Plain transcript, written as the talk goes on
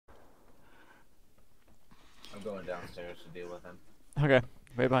I'm going downstairs to deal with him. Okay,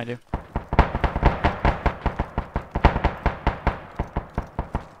 right behind you.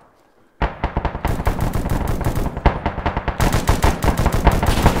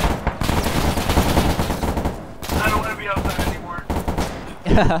 I don't want to be outside anymore.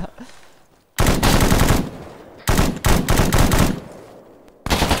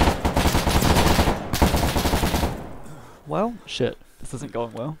 Well, shit. This isn't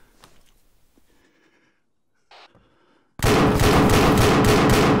going well.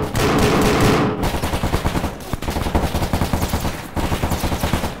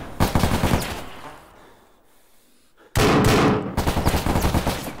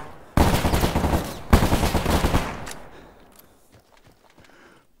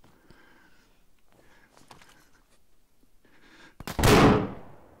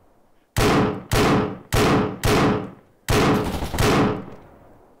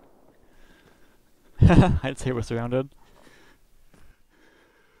 I'd say we're surrounded.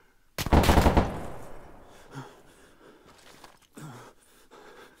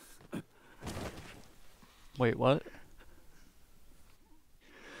 Wait, what?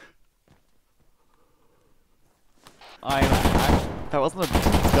 That wasn't a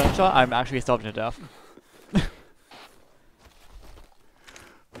gunshot, I'm actually starving to death.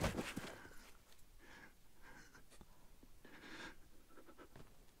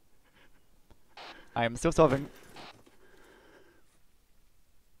 I am still starving.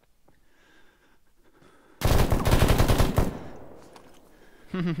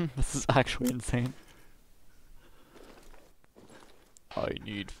 This is actually insane. I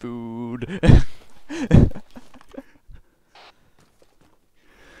need food.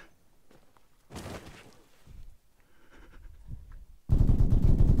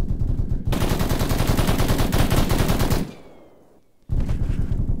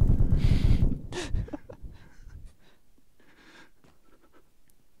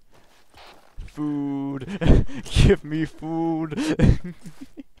 Food. Give me food.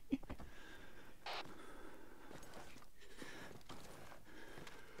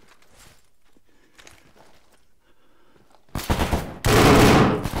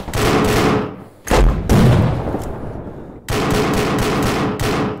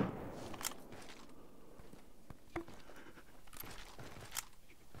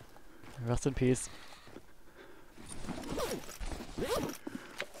 Rest in peace.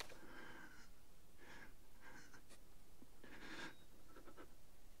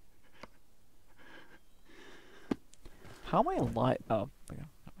 How am I alive? Oh, okay.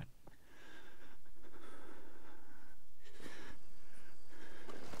 Never mind.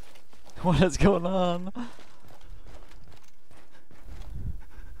 What is going on?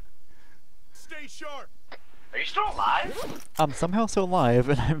 Stay sharp. Are you still alive? I'm somehow still alive,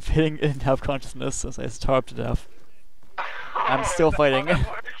 and I'm fading in and out of consciousness as I starve to death. I'm still fighting. I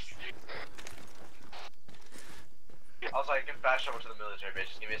was like, get fast over to the military base.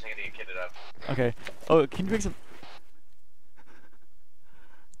 Just give me a second to get kitted up. Okay. Oh, can you bring some?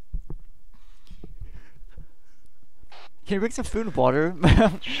 Can you bring some food and water?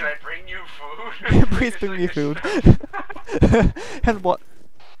 Should I bring you food? Please bring me food. And what?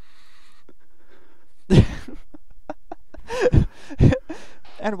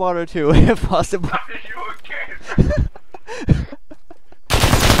 And water too, if possible. Are you okay?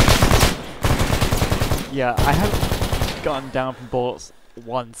 Yeah, I haven't gone down from bullets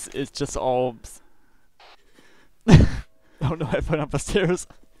once. It's just all. Oh no, I went up the stairs.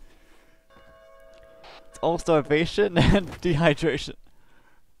 It's all starvation and dehydration.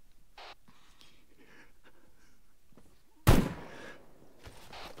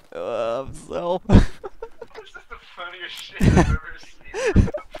 So. This is the funniest shit I've ever seen.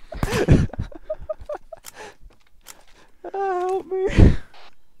 Help me.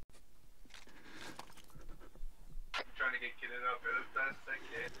 I'm trying to get kitted up as best I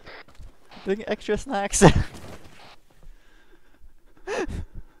can. Bring extra snacks.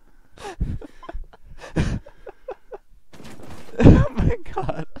 Oh my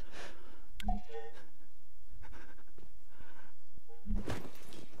god.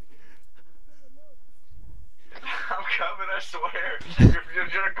 I'm coming, I swear.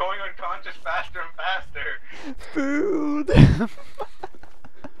 You're going unconscious faster and faster. Food.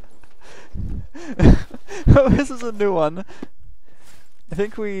 Oh, this is a new one. I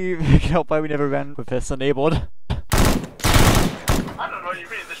think we can help why we never ran with this enabled. I don't know what you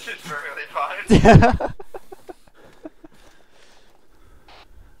mean, this shit's perfectly fine. Yeah.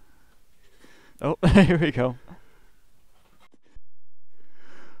 Oh, here we go.